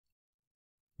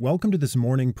Welcome to this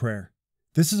morning prayer.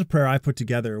 This is a prayer I put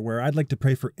together where I'd like to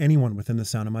pray for anyone within the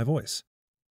sound of my voice.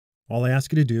 All I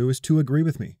ask you to do is to agree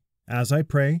with me as I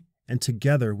pray, and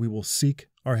together we will seek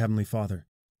our Heavenly Father.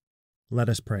 Let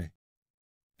us pray.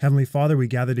 Heavenly Father, we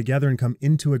gather together and come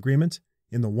into agreement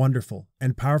in the wonderful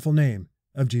and powerful name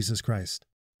of Jesus Christ.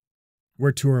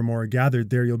 Where two or more are gathered,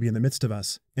 there you'll be in the midst of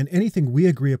us, and anything we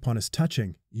agree upon as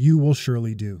touching, you will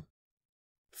surely do.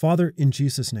 Father, in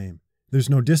Jesus' name, there's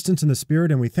no distance in the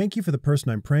Spirit, and we thank you for the person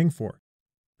I'm praying for,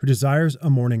 who desires a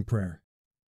morning prayer.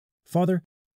 Father,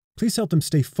 please help them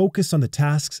stay focused on the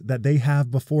tasks that they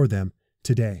have before them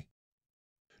today.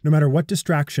 No matter what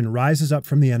distraction rises up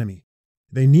from the enemy,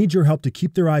 they need your help to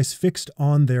keep their eyes fixed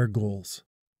on their goals.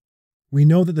 We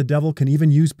know that the devil can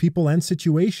even use people and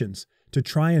situations to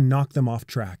try and knock them off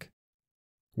track.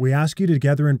 We ask you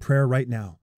together in prayer right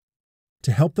now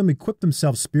to help them equip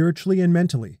themselves spiritually and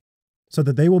mentally so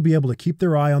that they will be able to keep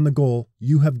their eye on the goal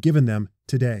you have given them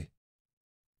today.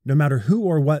 No matter who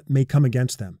or what may come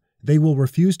against them, they will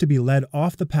refuse to be led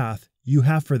off the path you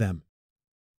have for them.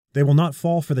 They will not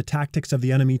fall for the tactics of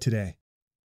the enemy today.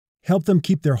 Help them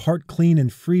keep their heart clean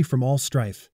and free from all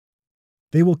strife.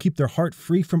 They will keep their heart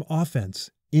free from offense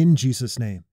in Jesus'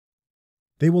 name.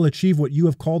 They will achieve what you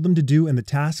have called them to do in the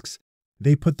tasks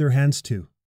they put their hands to.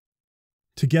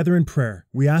 Together in prayer,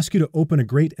 we ask you to open a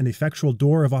great and effectual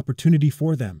door of opportunity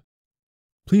for them.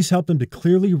 Please help them to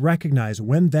clearly recognize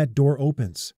when that door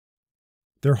opens.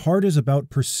 Their heart is about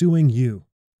pursuing you.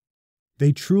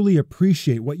 They truly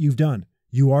appreciate what you've done,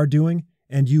 you are doing,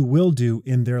 and you will do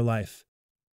in their life.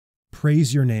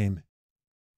 Praise your name.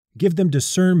 Give them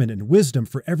discernment and wisdom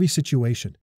for every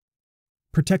situation.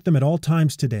 Protect them at all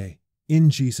times today, in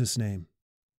Jesus' name.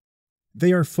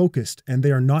 They are focused and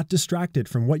they are not distracted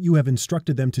from what you have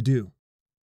instructed them to do.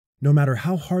 No matter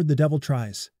how hard the devil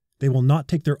tries, they will not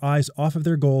take their eyes off of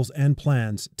their goals and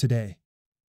plans today.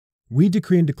 We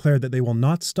decree and declare that they will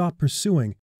not stop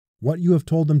pursuing what you have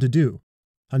told them to do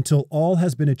until all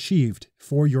has been achieved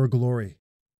for your glory.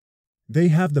 They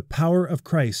have the power of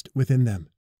Christ within them.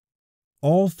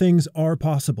 All things are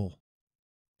possible.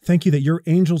 Thank you that your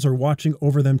angels are watching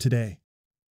over them today.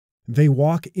 They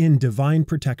walk in divine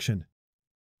protection.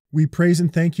 We praise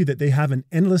and thank you that they have an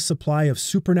endless supply of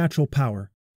supernatural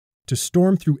power to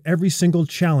storm through every single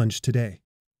challenge today.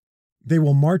 They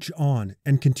will march on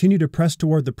and continue to press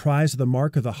toward the prize of the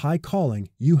mark of the high calling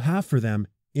you have for them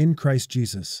in Christ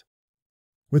Jesus.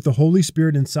 With the Holy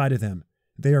Spirit inside of them,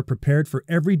 they are prepared for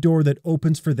every door that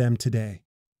opens for them today.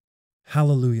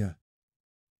 Hallelujah.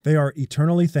 They are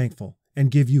eternally thankful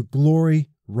and give you glory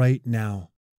right now.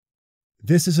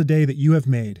 This is a day that you have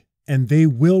made, and they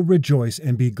will rejoice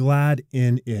and be glad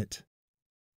in it.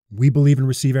 We believe and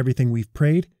receive everything we've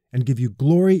prayed and give you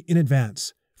glory in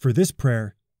advance, for this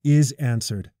prayer is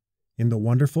answered. In the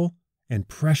wonderful and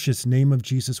precious name of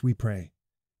Jesus we pray.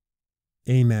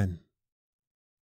 Amen.